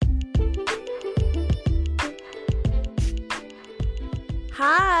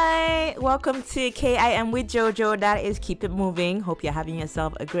Hi, welcome to KIM with Jojo. That is Keep It Moving. Hope you're having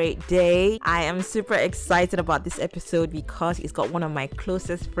yourself a great day. I am super excited about this episode because it's got one of my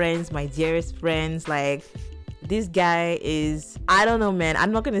closest friends, my dearest friends. Like, this guy is, I don't know, man.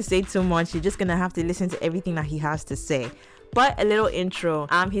 I'm not going to say too much. You're just going to have to listen to everything that he has to say. But a little intro.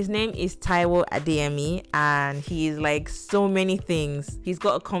 His name is Taiwo Adeyemi, and he is like so many things. He's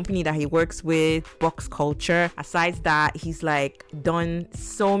got a company that he works with, Box Culture. Aside that, he's like done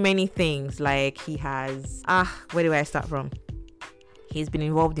so many things. Like he has, where do I start from? He's been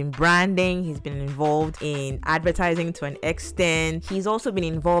involved in branding. He's been involved in advertising to an extent. He's also been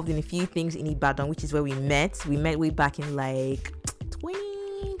involved in a few things in Ibadan, which is where we met. We met way back in like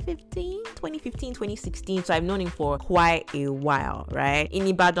 2015, 2016. So I've known him for quite a while, right? In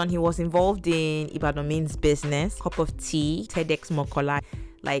Ibadan, he was involved in Ibadan Means Business, Cup of Tea, TEDx Mokola,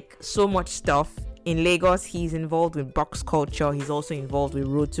 like so much stuff. In Lagos, he's involved with Box Culture. He's also involved with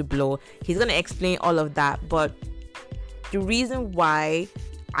Road to Blow. He's going to explain all of that. But the reason why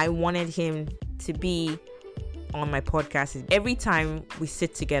I wanted him to be on my podcast is every time we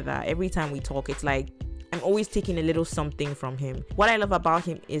sit together, every time we talk, it's like I'm always taking a little something from him. What I love about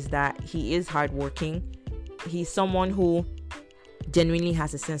him is that he is hardworking. He's someone who genuinely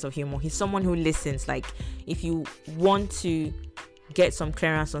has a sense of humor. He's someone who listens. Like, if you want to get some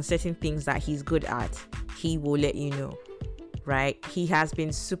clearance on certain things that he's good at, he will let you know, right? He has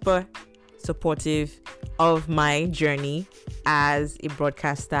been super supportive of my journey as a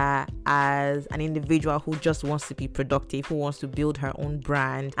broadcaster, as an individual who just wants to be productive, who wants to build her own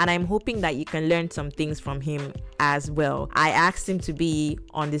brand. And I'm hoping that you can learn some things from him as well. I asked him to be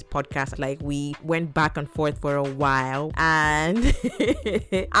on this podcast. Like, we went back and forth for a while, and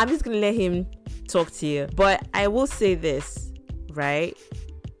I'm just gonna let him talk to you. But I will say this, right?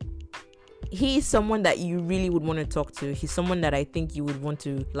 He's someone that you really would want to talk to. He's someone that I think you would want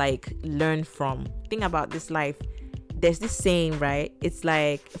to like learn from. Think about this life. There's this saying, right? It's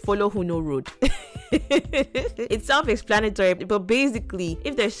like follow who know road. It's self-explanatory, but basically,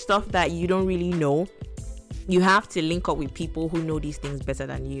 if there's stuff that you don't really know, you have to link up with people who know these things better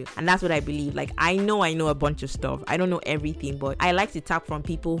than you. And that's what I believe. Like, I know a bunch of stuff. I don't know everything, but I like to tap from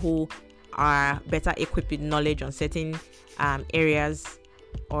people who are better equipped with knowledge on certain areas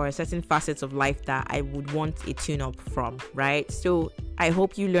or certain facets of life that I would want a tune-up from, right? So I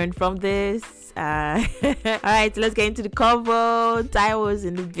hope you learned from this. All right, so let's get into the convo. Taiwo's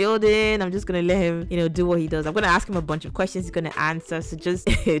in the building. I'm just gonna let him, do what he does. I'm gonna ask him a bunch of questions he's gonna answer, so just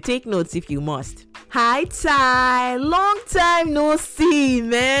take notes if you must. Hi, Tai. Long time no see,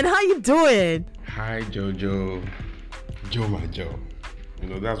 man. How you doing? Hi, Jojo. Joe, my Joe.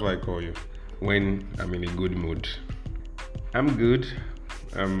 That's why I call you when I'm in a good mood. I'm good.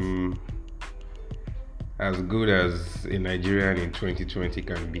 As good as a Nigerian in 2020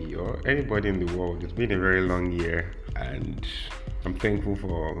 can be, or anybody in the world. It's been a very long year, and I'm thankful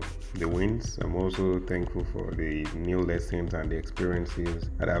for the wins. I'm also thankful for the new lessons and the experiences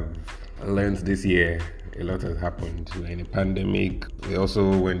that I've learned this year. A lot has happened. We're in a pandemic. We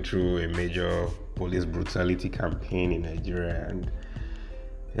also went through a major police brutality campaign in Nigeria, and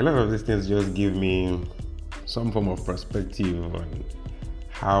a lot of these things just give me some form of perspective on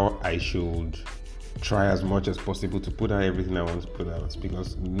how I should try as much as possible to put out everything I want to put out,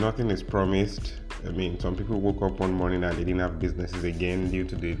 because nothing is promised. I mean, some people woke up one morning and they didn't have businesses again due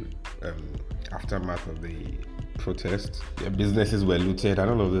to the aftermath of the protest. Their businesses were looted. I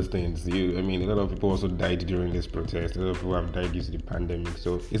don't know those things. A lot of people also died during this protest. A lot of people have died due to the pandemic.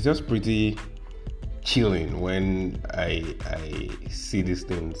 So it's just pretty chilling when I see these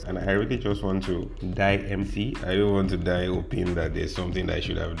things, and I really just want to die empty. I don't want to die hoping that there's something that I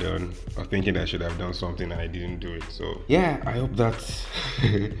should have done, or thinking I should have done something and I didn't do it. So yeah, I hope that's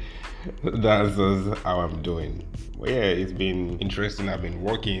that's how I'm doing. But yeah, it's been interesting. I've been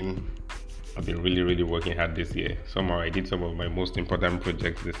really, really working hard this year. Somehow I did some of my most important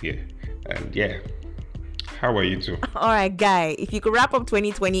projects this year, and yeah. How are you too? All right, guy, if you could wrap up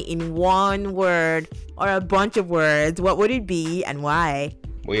 2020 in one word or a bunch of words, what would it be and why?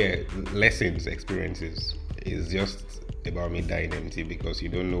 Well, yeah, lessons, experiences. It's just about me dying empty, because you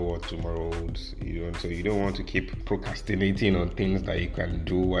don't know what tomorrow holds. So you don't want to keep procrastinating on things that you can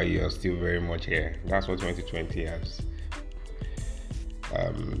do while you're still very much here. That's what 2020 has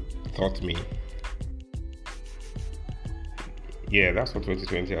taught me. Yeah, that's what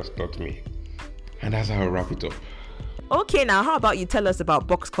 2020 has taught me. And that's how I wrap it up. Okay, now how about you tell us about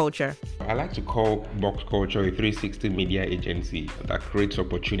Box Culture? I like to call Box Culture a 360 media agency that creates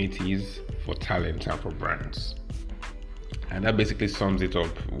opportunities for talent and for brands. And that basically sums it up.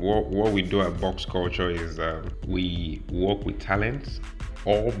 What we do at Box Culture is we work with talent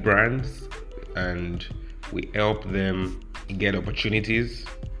all brands, and we help them get opportunities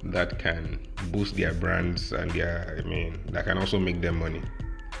that can boost their brands and that can also make them money.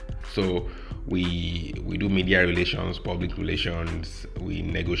 So we do media relations, public relations, we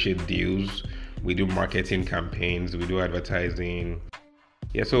negotiate deals, we do marketing campaigns, we do advertising.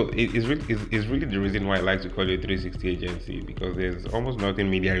 Yeah, so it's really the reason why I like to call it a 360 agency, because there's almost nothing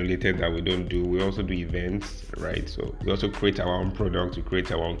media related that we don't do. We also do events, right? So we also create our own products, we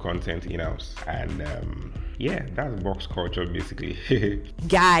create our own content in-house. And that's Box culture basically.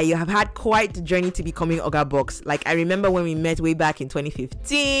 Guy, you have had quite the journey to becoming Oga Box. Like, I remember when we met way back in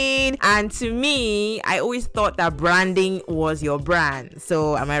 2015, and to me, I always thought that branding was your brand.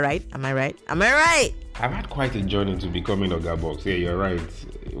 So am I right? I've had quite a journey to becoming Oga Box. Yeah, you're right.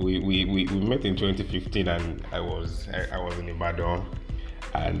 We met in 2015, and I was in Ibadan,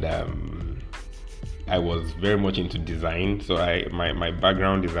 and I was very much into design. So my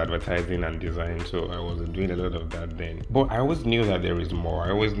background is advertising and design. So I was doing a lot of that then. But I always knew that there is more. I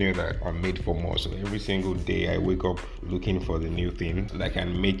always knew that I'm made for more. So every single day I wake up looking for the new thing that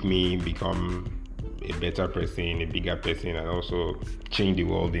can make me become a better person, a bigger person, and also change the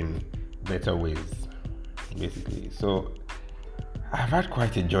world in better ways, basically. So I've had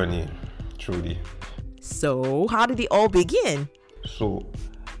quite a journey, truly. So how did it all begin? So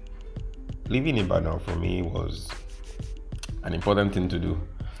living in Ibadan for me was an important thing to do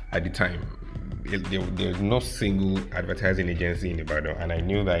at the time. There's no single advertising agency in Ibadan, and I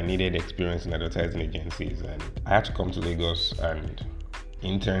knew that I needed experience in advertising agencies, and I had to come to Lagos and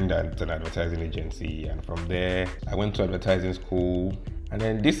interned at an advertising agency, and from there I went to advertising school. And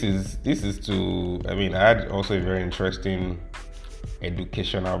then this is I had also a very interesting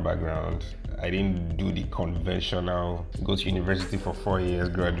educational background. I didn't do the conventional go to university for 4 years,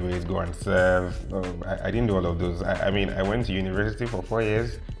 graduate, go and serve. I didn't do all of those. I went to university for 4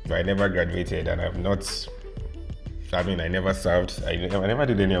 years, but I never graduated, and I never served. I never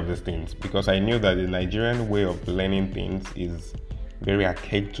did any of these things, because I knew that the Nigerian way of learning things is very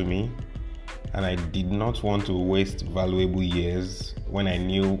archaic to me, and I did not want to waste valuable years when I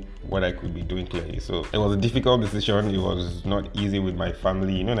knew what I could be doing clearly. So it was a difficult decision. It was not easy with my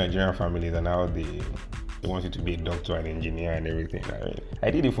family. Nigerian families are now they want you to be a doctor and engineer and everything.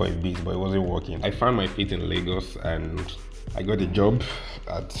 I did it for a bit, but it wasn't working. I found my feet in Lagos, and I got a job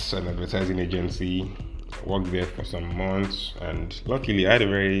at an advertising agency. Worked there for some months, and luckily I had a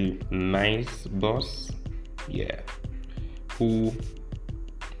very nice boss, who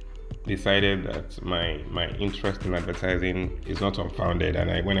decided that my interest in advertising is not unfounded.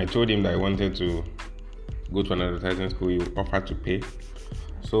 And when I told him that I wanted to go to an advertising school, he offered to pay.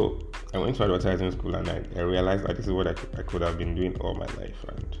 So I went to advertising school, and I realized that this is what I could have been doing all my life.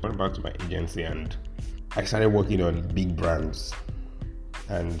 And I went back to my agency, and I started working on big brands.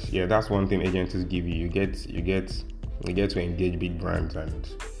 And that's one thing agencies give you. You get to engage big brands, and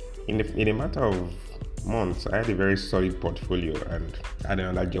in a matter of months, I had a very solid portfolio, and I had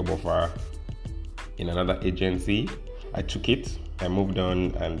another job offer in another agency. I took it, I moved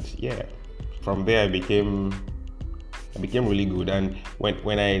on, and from there I became really good. And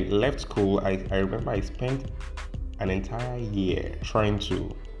when I left school, I remember I spent an entire year trying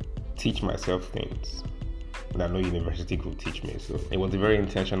to teach myself things that no university could teach me. So it was a very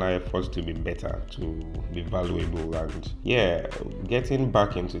intentional effort to be better, to be valuable, and getting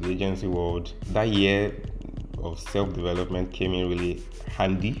back into the agency world. That year of self-development came in really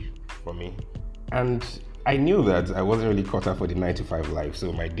handy for me, and I knew that I wasn't really cut out for the 9-to-5 life,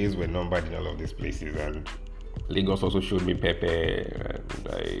 so my days were numbered in all of these places. And Lagos also showed me Pepe,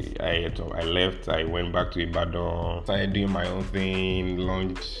 and I left. I went back to Ibadan, started doing my own thing,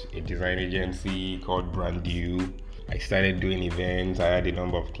 launched a design agency called Brand You. I started doing events. I had a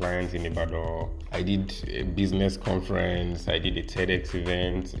number of clients in Ibadan. I did a business conference. I did a TEDx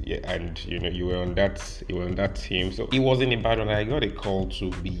event, and you were on that team. So it was in Ibadan. I got a call to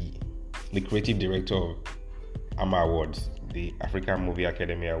be the creative director of AMA Awards, the African Movie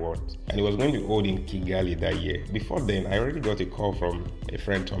Academy Awards, and it was going to be held in Kigali that year. Before then, I already got a call from a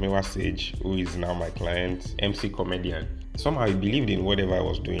friend, Tomiwa Sage, who is now my client, MC comedian. Somehow he believed in whatever I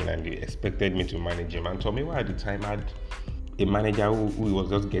was doing, and he expected me to manage him. And Tomiwa at the time had a manager who he was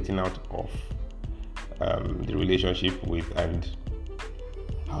just getting out of the relationship with, and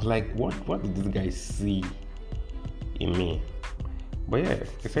I was like, what did this guy see in me? But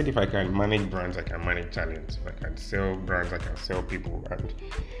he said if I can manage brands, I can manage talent. If I can sell brands, I can sell people. And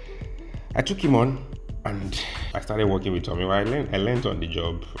I took him on, and I started working with Tommy. I learned on the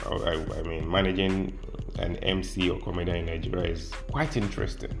job. Managing an MC or comedian in Nigeria is quite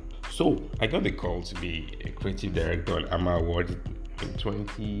interesting. So I got the call to be a creative director on AMA Awards. in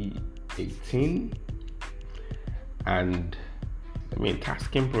 2018, and I mean,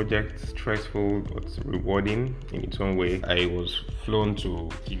 tasking project, stressful but rewarding in its own way. I was flown to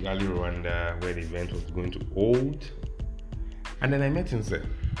Kigali, Rwanda, where the event was going to hold, and then I met Nse,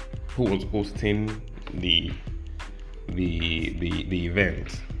 who was hosting the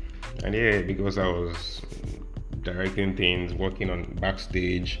event. And yeah, because I was directing things, working on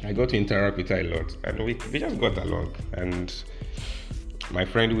backstage, I got to interact with her a lot, and we just got along. And my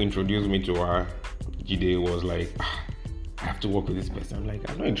friend who introduced me to her, Jide, was like, I have to work with this person. I'm like,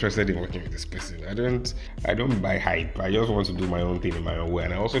 I'm not interested in working with this person. I don't buy hype. I just want to do my own thing in my own way.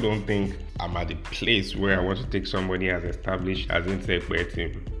 And I also don't think I'm at the place where I want to take somebody as established as Insect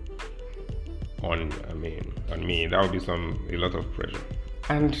team on me. That would be a lot of pressure.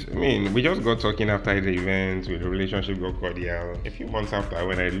 And I mean, we just got talking after the event. The relationship got cordial. A few months after,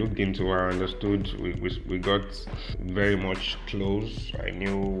 when I looked into her, I understood we got very much close. I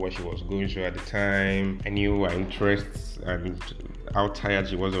knew what she was going through at the time. I knew her interests and how tired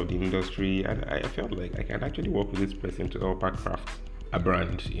she was of the industry. And I felt like I can actually work with this person to help her craft a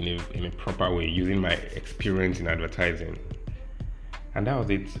brand in a proper way, using my experience in advertising. And that was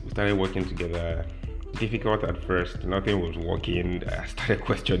it. We started working together. Difficult at first, nothing was working. I started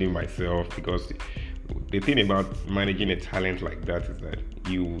questioning myself, because the thing about managing a talent like that is that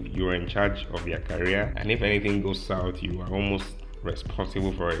you're in charge of their career, and if anything goes south, you are almost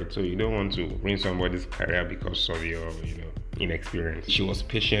responsible for it. So you don't want to ruin somebody's career because of your inexperience. She was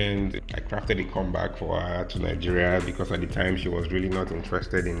patient. I crafted a comeback for her to Nigeria, because at the time she was really not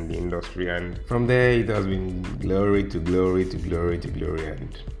interested in the industry, and from there it has been glory to glory to glory to glory,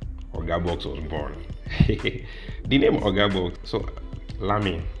 and Oga Box was born. The name Oga Box, so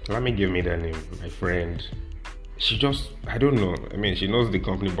Lami gave me that name. My friend, she just, I don't know, I mean, she knows the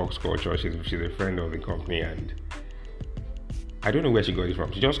company Box Culture. She's a friend of the company, and I don't know where she got it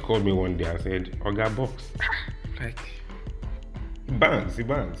from. She just called me one day and said, Oga Box. Like, it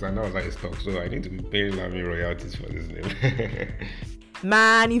bangs, and I was like, stop, so I need to be paying Lami royalties for this name.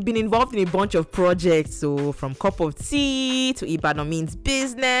 Man, you've been involved in a bunch of projects, so from Cup of Tea to Ibadan Means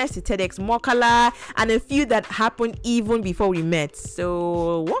Business to TEDx Mokala, and a few that happened even before we met.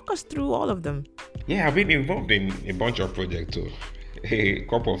 So walk us through all of them. Yeah, I've been involved in a bunch of projects too. Hey,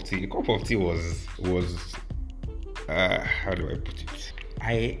 Cup of Tea was how do I put it?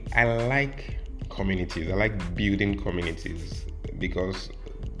 I like communities. I like building communities, because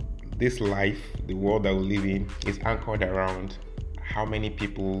this life, the world that we live in, is anchored around how many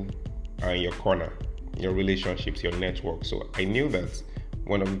people are in your corner, your relationships, your network. So I knew that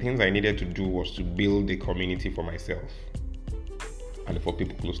one of the things I needed to do was to build a community for myself and for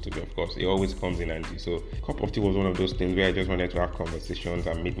people close to me. Of course, it always comes in handy. So Cup of Tea was one of those things where I just wanted to have conversations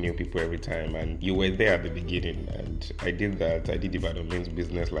and meet new people every time, and you were there at the beginning, and I did that. I did Ibadan Means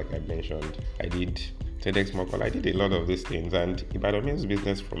Business, like I mentioned. I did TEDx Mokala. I did a lot of these things, and Ibadan Means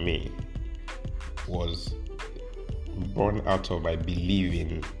Business for me was born out of my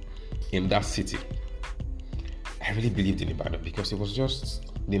believing in that city. I really believed in Ibadan because it was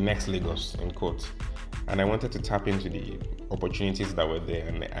just the next Lagos, in quotes, and I wanted to tap into the opportunities that were there.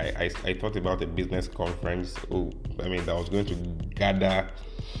 And I thought about a business conference that was going to gather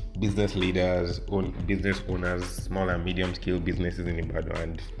business leaders, business owners, small and medium scale businesses in Ibadan,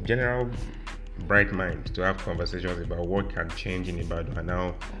 and general bright mind to have conversations about what can change in Ibadan and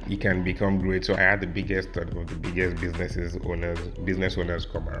how it can become great. So I had the biggest of the biggest business owners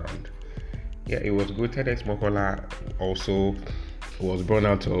come around. Yeah, it was good. TEDx Mokala also was born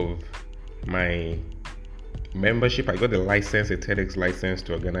out of my membership. I got a TEDx license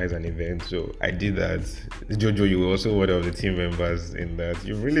to organize an event. So I did that. Jojo, you were also one of the team members in that.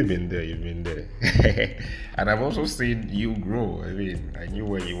 You've really been there. And I've also seen you grow. I mean, I knew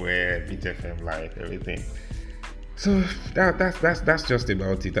where you were, Beat FM Live, everything. So that's just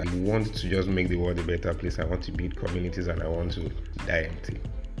about it. I want to just make the world a better place. I want to build communities, and I want to die empty.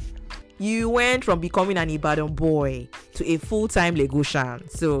 You went from becoming an Ibadan boy to a full-time Lagosian.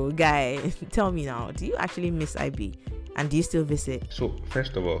 So, guy, tell me now, do you actually miss IB? And do you still visit? So,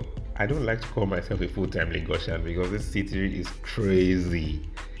 first of all, I don't like to call myself a full-time Lagosian because this city is crazy.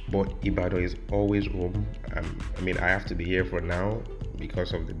 But Ibadan is always home. I have to be here for now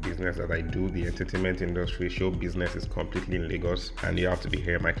because of the business that I do. The entertainment industry, show business is completely in Lagos, and you have to be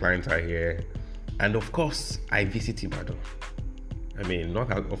here. My clients are here. And of course, I visit Ibadan.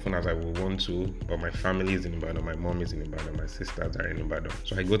 Not as often as I would want to, but my family is in Ibadan, my mom is in Ibadan, my sisters are in Ibadan.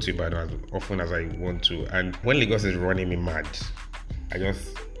 So I go to Ibadan as often as I want to. And when Lagos is running me mad, I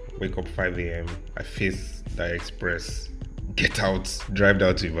just wake up 5 a.m., I face the express, get out, drive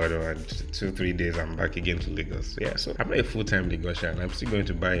down to Ibadan, and 2-3 days I'm back again to Lagos. Yeah, so I'm not a full-time Lagosian. I'm still going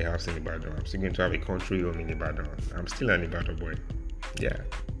to buy a house in Ibadan. I'm still going to have a country home in Ibadan. I'm still an Ibadan boy. Yeah.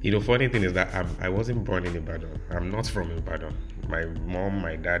 Funny thing is that I wasn't born in Ibadan. I'm not from Ibadan. My mom,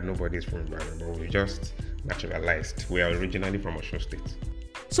 my dad, nobody's from Ibadan, but we just naturalized. We are originally from Osun State.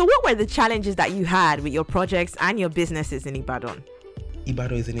 So what were the challenges that you had with your projects and your businesses in Ibadan?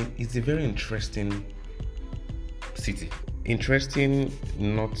 Ibadan is a very interesting city. Interesting,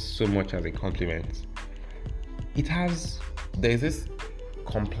 not so much as a compliment. There is this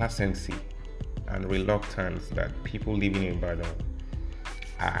complacency and reluctance that people living in Ibadan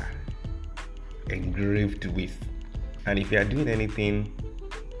are engraved with. And if you are doing anything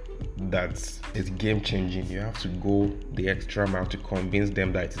that is game changing, you have to go the extra mile to convince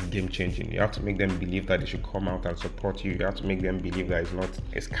them that it is game changing. You have to make them believe that they should come out and support you. You have to make them believe that it's not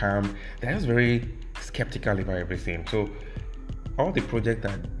a scam. They're just very skeptical about everything. So all the projects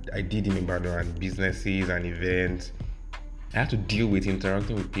that I did in Ibadan and businesses and events, I had to deal with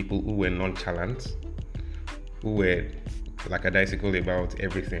interacting with people who were nonchalant, who were lackadaisical about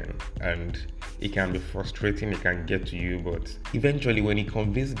everything, and it can be frustrating, it can get to you, but eventually when you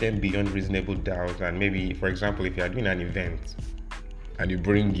convince them beyond reasonable doubt, and maybe, for example, if you are doing an event and you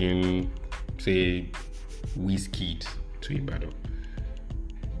bring in, say, Wizkid to Ibadan,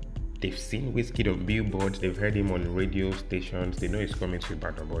 they've seen Wizkid on billboards, they've heard him on radio stations, they know he's coming to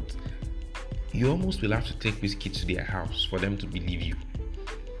Ibadan, but you almost will have to take Wizkid to their house for them to believe you.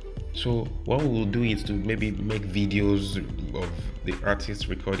 So what we'll do is to maybe make videos of the artists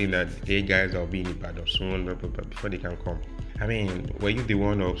recording that, hey guys, I'll be in Ibadan soon, before they can come. I mean, were you the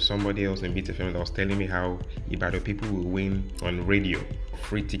one or somebody else in BTFM that was telling me how Ibadan people will win on radio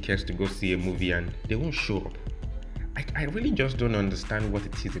free tickets to go see a movie and they won't show up? I really just don't understand what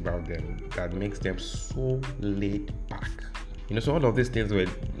it is about them that makes them so laid back. So all of these things were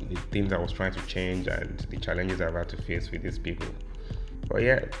the things I was trying to change and the challenges I've had to face with these people. But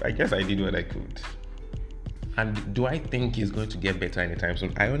yeah, I guess I did what I could. And do I think it's going to get better anytime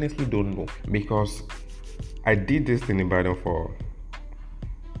soon? I honestly don't know, because I did this in Ibadan for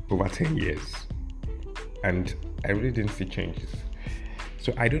over 10 years and I really didn't see changes.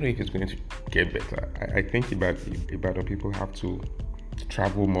 So I don't know if it's going to get better. I think Ibadan people have to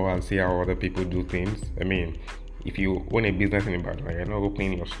travel more and see how other people do things. I mean, if you own a business in Ibadan, you're not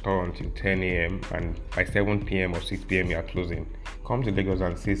opening your store until 10 a.m. and by 7 p.m. or 6 p.m. you're closing. Come to Lagos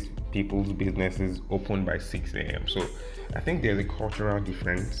and see people's businesses open by 6 a.m. So I think there's a cultural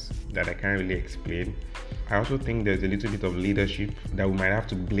difference that I can't really explain. I also think there's a little bit of leadership that we might have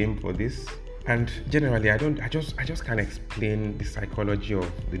to blame for this. And generally, I just can't explain the psychology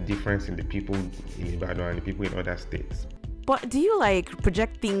of the difference in the people in Ibadan and the people in other states. But do you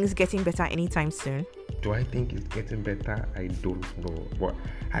project things getting better anytime soon? Do I think it's getting better? I don't know, but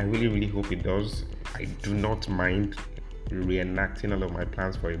I really, really hope it does. I do not mind reenacting all of my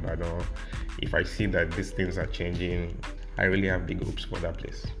plans for Ibadan. If I see that these things are changing, I really have big hopes for that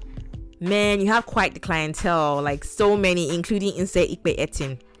place. Man, you have quite the clientele, so many, including Inse Ikpe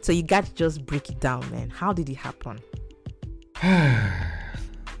Etin. So you got to just break it down, man. How did it happen?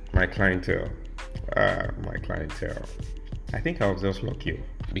 My clientele. I think I was just lucky,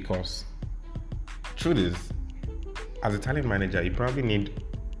 because truth is, as a talent manager, you probably need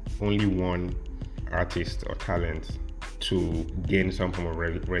only one artist or talent to gain some form of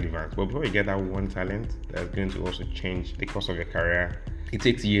relevance. But before you get that one talent that's going to also change the course of your career, it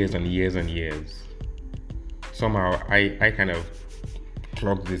takes years and years and years. Somehow, I kind of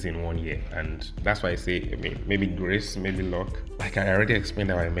clocked this in 1 year, and that's why I say, maybe grace, maybe luck. I already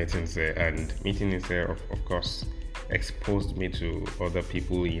explained how I met Inse, and meeting Inse, of course, exposed me to other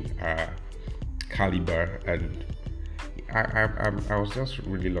people in our caliber, and I was just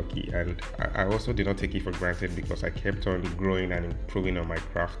really lucky, and I also did not take it for granted, because I kept on growing and improving on my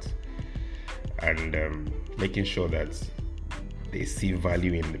craft and making sure that they see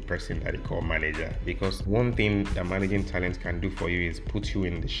value in the person that they call manager. Because one thing that managing talent can do for you is put you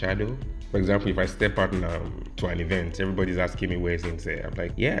in the shadow. For example, if I step out now to an event, everybody's asking me where's Inse. I'm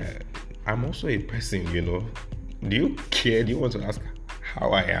like, yeah, I'm also a person, Do you care? Do you want to ask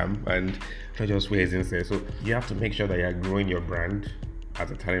how I am and not just where's Inse? So you have to make sure that you're growing your brand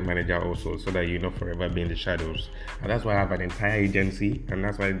as a talent manager also, so that you're not forever be in the shadows. And that's why I have an entire agency, and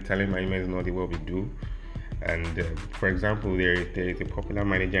that's why talent management is not the what we do. And for example, there is a popular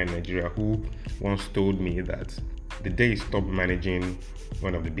manager in Nigeria who once told me that the day he stopped managing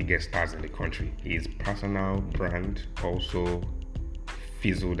one of the biggest stars in the country, his personal brand also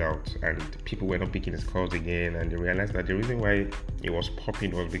fizzled out, and people were not picking his calls again, and they realized that the reason why it was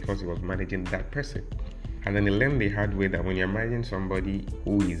popping was because he was managing that person. And then I learned the hard way that when you're managing somebody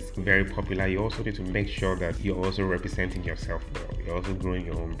who is very popular, you also need to make sure that you're also representing yourself well. You're also growing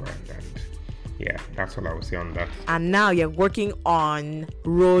your own brand. And yeah, that's all I would say on that. And now you're working on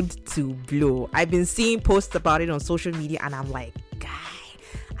Road to Blow. I've been seeing posts about it on social media, and I'm like, guy,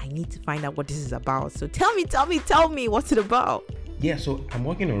 I need to find out what this is about. So tell me, what's it about? Yeah, so I'm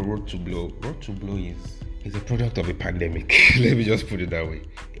working on Road to Blow. Road to Blow is a product of a pandemic. Let me just put it that way.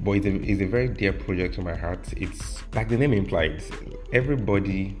 But it's a very dear project to my heart. It's like the name implies,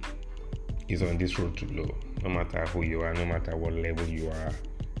 everybody is on this road to blow, no matter who you are, no matter what level you are.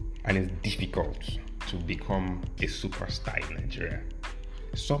 And it's difficult to become a superstar in Nigeria.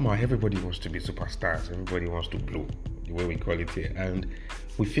 Somehow everybody wants to be superstars. Everybody wants to blow, the way we call it here. And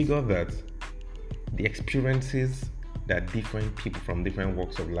we figured that the experiences that different people from different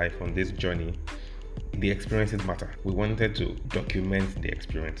walks of life on this journey, the experiences matter. We wanted to document the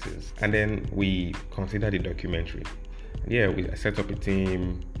experiences, and then we considered a documentary. Yeah, we set up a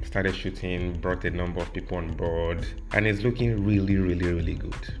team, started shooting, brought a number of people on board, and it's looking really, really, really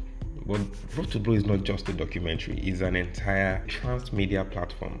good. But Road to Blow is not just a documentary, it's an entire transmedia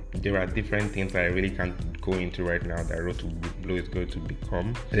platform. There are different things that I really can't go into right now that Road to Blow is going to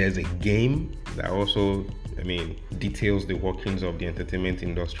become. There's a game that also, details the workings of the entertainment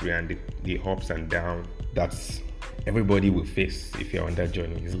industry and the ups and downs that's everybody will face if you're on that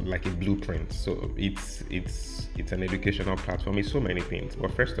journey. It's like a blueprint. So it's an educational platform. It's so many things.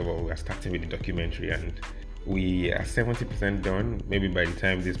 But first of all, we are starting with the documentary, and we are 70% done. Maybe by the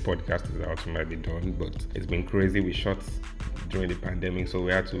time this podcast is out, we might be done. But it's been crazy. We shot during the pandemic, so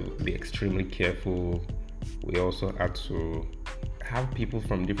we had to be extremely careful. We also had to have people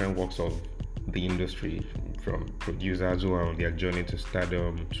from different walks of the industry, from producers who are on their journey to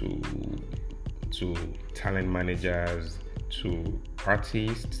stardom, to talent managers, to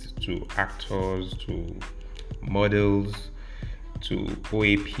artists, to actors, to models, to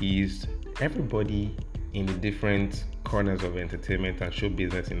OAPs, everybody in the different corners of entertainment and show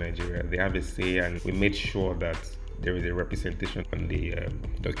business in Nigeria. They have a say, and we made sure that there is a representation on the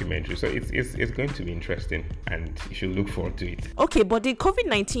documentary. So it's going to be interesting, and you should look forward to it. Okay, but did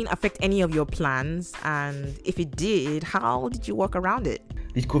COVID-19 affect any of your plans? And if it did, how did you work around it?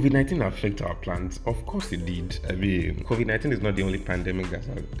 Did COVID-19 affect our plans? Of course it did. COVID-19 is not the only pandemic that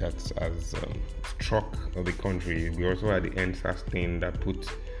has struck the country. We also had the NSAS thing that put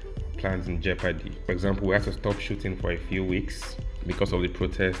plans in jeopardy. For example, we had to stop shooting for a few weeks because of the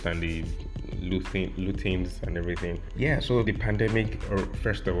protests and the lootings and everything. Yeah, so the pandemic,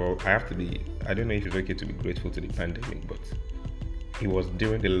 first of all, I don't know if it's okay to be grateful to the pandemic, but it was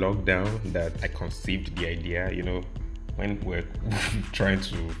during the lockdown that I conceived the idea, when we're trying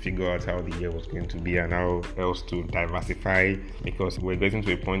to figure out how the year was going to be and how else to diversify, because we're getting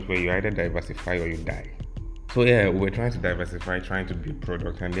to a point where you either diversify or you die. So yeah, we're trying to diversify, trying to build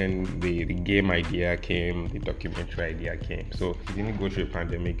product, and then the game idea came, the documentary idea came. So if it didn't go through a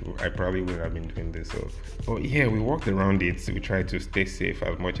pandemic, I probably wouldn't have been doing this. But yeah, we worked around it. So we tried to stay safe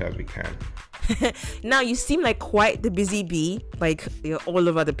as much as we can. Now you seem like quite the busy bee, like you're all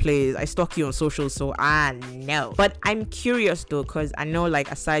over the place. I stalk you on social, so I know. But I'm curious though, because I know,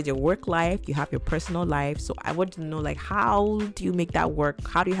 like, aside your work life, you have your personal life. So I want to know, like, how do you make that work?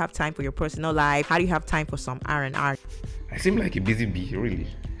 How do you have time for your personal life? How do you have time for some R&R? I seem like a busy bee, really.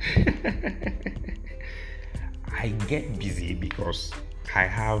 I get busy because I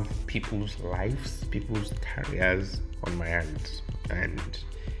have people's lives, people's careers on my hands, and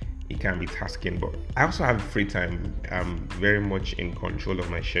it can be tasking. But I also have free time. I'm very much in control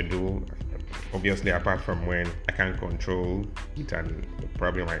of my schedule. Obviously, apart from when I can't control it, and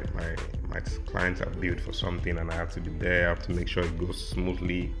probably my clients are built for something and I have to be there, I have to make sure it goes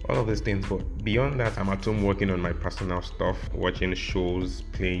smoothly, all of these things. But beyond that, I'm at home working on my personal stuff, watching shows,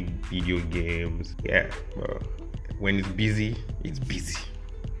 playing video games. Yeah, but when it's busy, it's busy.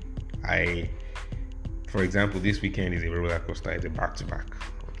 For example, this weekend is a roller coaster. It's a back-to-back.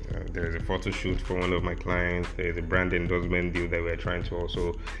 There's a photo shoot for one of my clients. There's a brand endorsement deal that we're trying to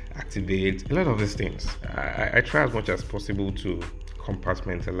also activate. A lot of these things. I try as much as possible to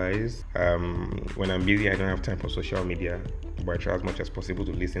compartmentalize. When I'm busy, I don't have time for social media, but I try as much as possible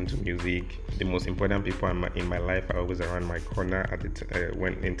to listen to music. The most important people in my life are always around my corner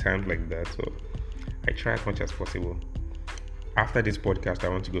when in times like that. So I try as much as possible. After this podcast, I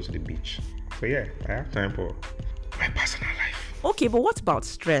want to go to the beach. So yeah, I have time for my personal life. Okay, but what about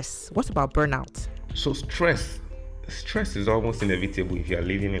stress? What about burnout? So stress is almost inevitable if you are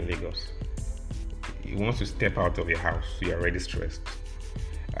living in Lagos. Once you step out of your house, you are already stressed.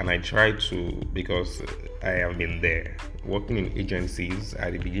 And I try to, because I have been there, working in agencies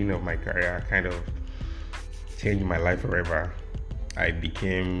at the beginning of my career, kind of changed my life forever. I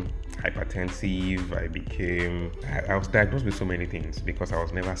became hypertensive. I was diagnosed with so many things because I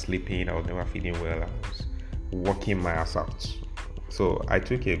was never sleeping, I was never feeling well, I was working my ass out. So I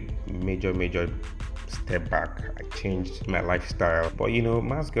took a major step back. I changed my lifestyle. But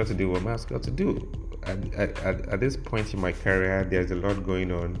man's got to do what man's got to do. At this point in my career, there's a lot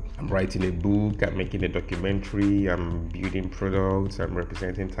going on. I'm writing a book, I'm making a documentary, I'm building products, I'm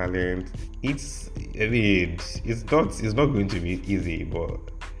representing talent. It's not going to be easy, but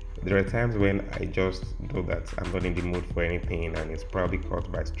there are times when I just know that I'm not in the mood for anything, and it's probably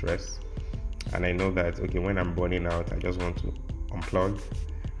caused by stress. And I know that, okay, when I'm burning out, I just want to unplug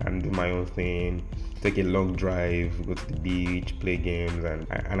and do my own thing, take a long drive, go to the beach, play games,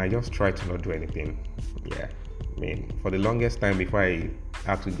 and I just try to not do anything. Yeah, I mean, for the longest time before I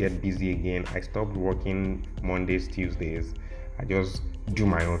had to get busy again, I stopped working Mondays, Tuesdays. I just do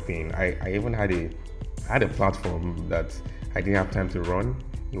my own thing. I even had a platform that I didn't have time to run.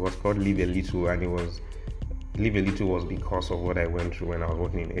 It was called Live a Little, and Live a Little was because of what I went through when I was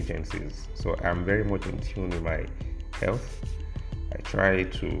working in agencies. So I'm very much in tune with my health. I try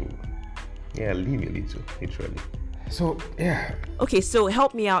to live a little, literally. So Okay, so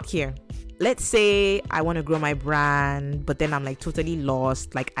help me out here. Let's say I want to grow my brand, but then I'm like totally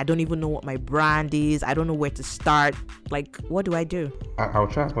lost. Like, I don't even know what my brand is. I don't know where to start. Like, what do I do? I'll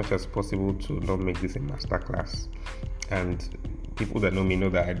try as much as possible to not make this a masterclass. And people that know me know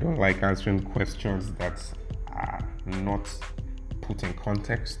that I don't like answering questions that are not put in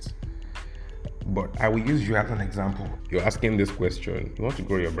context. But I will use you as an example. You're asking this question. You want to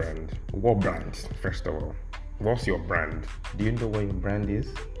grow your brand. What brand, first of all? What's your brand? Do you know what your brand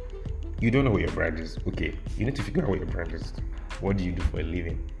is? You don't know what your brand is. Okay, you need to figure out what your brand is. What do you do for a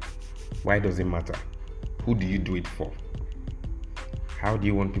living? Why does it matter? Who do you do it for? How do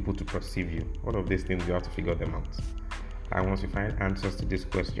you want people to perceive you? All of these things, you have to figure them out. And once you find answers to these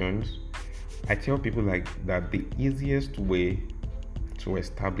questions, I tell people like that the easiest way to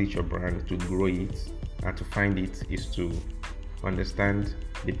establish your brand, to grow it, and to find it is to understand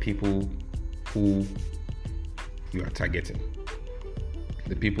the people who you are targeting.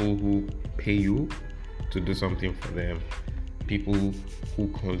 The people who pay you to do something for them, people who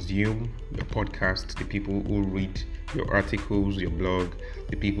consume your podcast, the people who read your articles, your blog,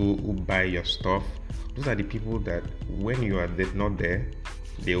 the people who buy your stuff. Those are the people that when you are not there,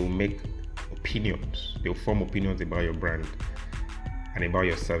 they will make opinions. They'll form opinions about your brand and about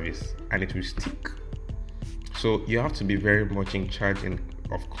your service, and it will stick. So you have to be very much in charge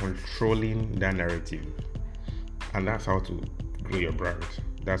of controlling that narrative, and that's how to grow your brand.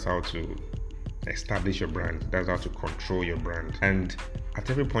 That's how to establish your brand. That's how to control your brand. And at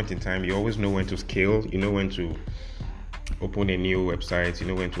every point in time, you always know when to scale. You know when to open a new website. You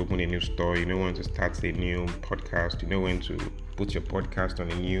know when to open a new store. You know when to start a new podcast. You know when to put your podcast on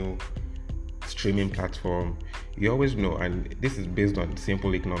a new streaming platform. You always know, and this is based on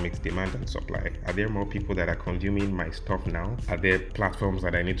simple economics, demand and supply. Are there more people that are consuming my stuff now? Are there platforms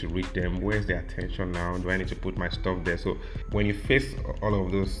that I need to reach them? Where's their attention now? Do I need to put my stuff there? So when you face all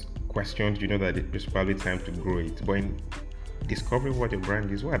of those questions, you know that it's probably time to grow it. But in discovering what your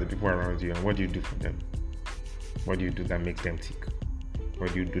brand is, what are the people around you and what do you do for them? What do you do that makes them tick?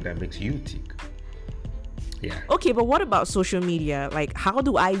 What do you do that makes you tick? Yeah. Okay, but what about social media? Like, how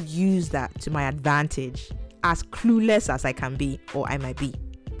do I use that to my advantage, as clueless as I can be, or I might be?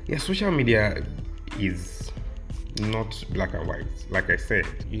 Yeah, social media is not black and white. Like I said,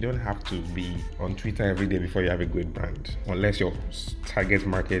 you don't have to be on Twitter every day before you have a great brand, unless your target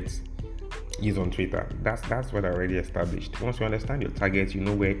market is on Twitter. That's what I already established. Once you understand your target, you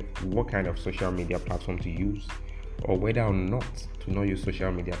know what kind of social media platform to use, or whether or not to not use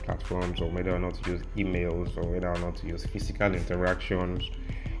social media platforms, or whether or not to use emails, or whether or not to use physical interactions,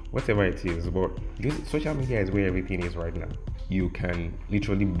 whatever it is. But social media is where everything is right now. You can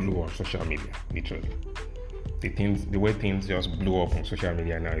literally blow on social media, literally. The way things just blow up on social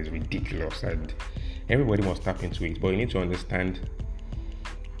media now is ridiculous, and everybody must tap into it. But you need to understand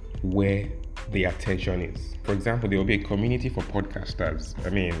where the attention is. For example, there will be a community for podcasters. I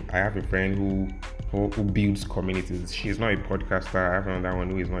mean, I have a friend who builds communities. She's not a podcaster. I have another one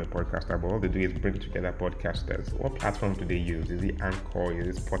who is not a podcaster, but all they do is bring together podcasters. What platform do they use? Is it Anchor?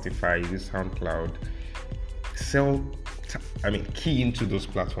 Is it Spotify? Is it SoundCloud? Key into those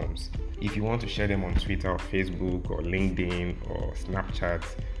platforms. If you want to share them on Twitter or Facebook or LinkedIn or Snapchat,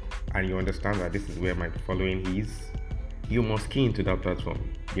 and you understand that this is where my following is, you must key into that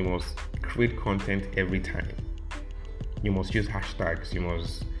platform. You must create content every time. You must use hashtags. You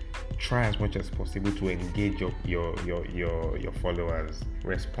must try as much as possible to engage your followers,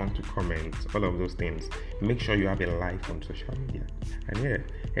 respond to comments, all of those things. Make sure you have a life on social media. And yeah,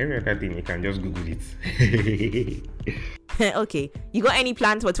 every other thing you can just Google it. Okay, you got any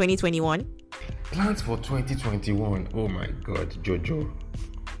plans for 2021? Plans for 2021? Oh my god, Jojo.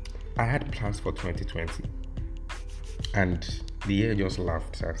 I had plans for 2020 and the year just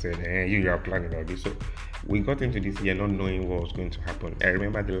laughed and said, you are planning all this. So we got into this year not knowing what was going to happen. I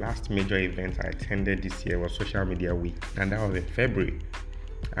remember the last major event I attended this year was Social Media Week, and that was in February.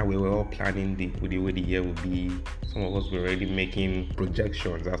 And we were all planning the way the year would be. Some of us were already making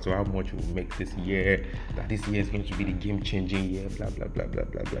projections as to how much we'll make this year, that this year is going to be the game-changing year, blah, blah, blah, blah,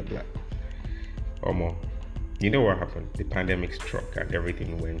 blah, blah, blah. Or more. You know what happened? The pandemic struck and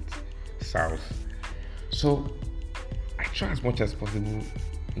everything went south. So I try as much as possible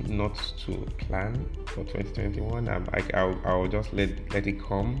not to plan for 2021. I'll just let it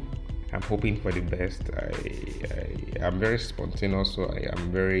come. I'm hoping for the best. I'm very spontaneous, so I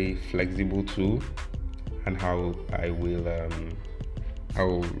am very flexible too, and how I will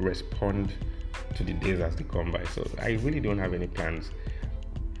respond to the days as they come by. So I really don't have any plans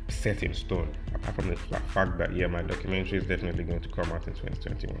set in stone, apart from the fact that my documentary is definitely going to come out in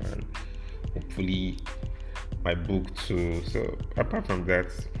 2021, and hopefully my book too. So apart from that,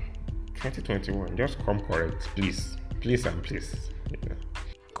 2021, just come correct, please and please. Yeah.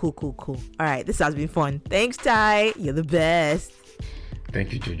 Cool. All right, this has been fun. Thanks, Ty. You're the best.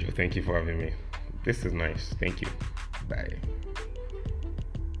 Thank you, Jojo. Thank you for having me. This is nice. Thank you. Bye.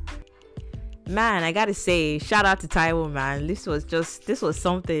 Man, I gotta say, shout out to Taiwo, man. This was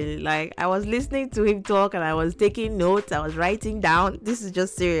something. Like, I was listening to him talk and I was taking notes, I was writing down. This is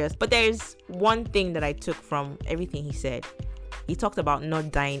just serious. But there's one thing that I took from everything he said. He talked about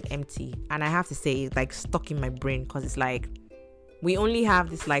not dying empty. And I have to say, it's like stuck in my brain, because it's like, we only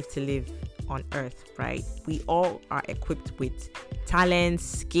have this life to live on earth, right? We all are equipped with talents,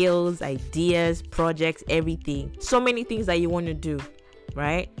 skills, ideas, projects, everything. So many things that you want to do,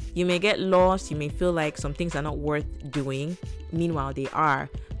 right? You may get lost. You may feel like some things are not worth doing. Meanwhile, they are.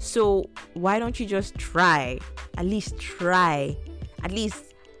 So why don't you just try? At least try. At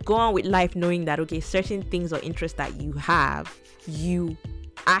least go on with life knowing that, okay, certain things or interests that you have, you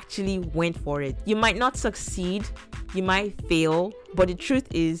actually went for it. You might not succeed. You might fail, but the truth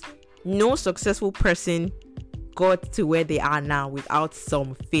is, no successful person got to where they are now without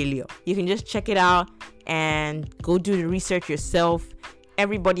some failure. You can just check it out and go do the research yourself.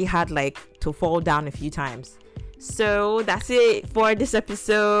 Everybody had to fall down a few times. So that's it for this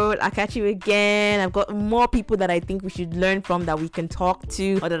episode. I'll catch you again. I've got more people that I think we should learn from, that we can talk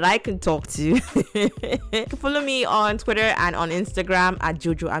to, or that I can talk to. You can follow me on Twitter and on Instagram at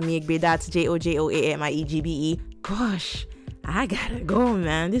Jojo Amiegbe. That's JOJOAMIEGBE. Gosh, I gotta go,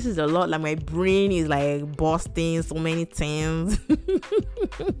 man. This is a lot. Like, my brain is busting so many times.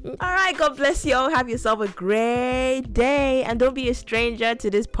 All right, God bless you all. Have yourself a great day, and don't be a stranger to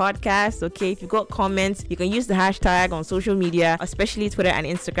this podcast. Okay, if you got comments, you can use the hashtag on social media, especially Twitter and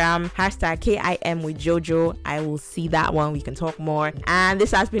Instagram, hashtag KIM with Jojo. I will see that one. We can talk more. And this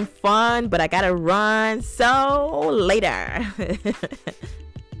has been fun, but I gotta run. So later.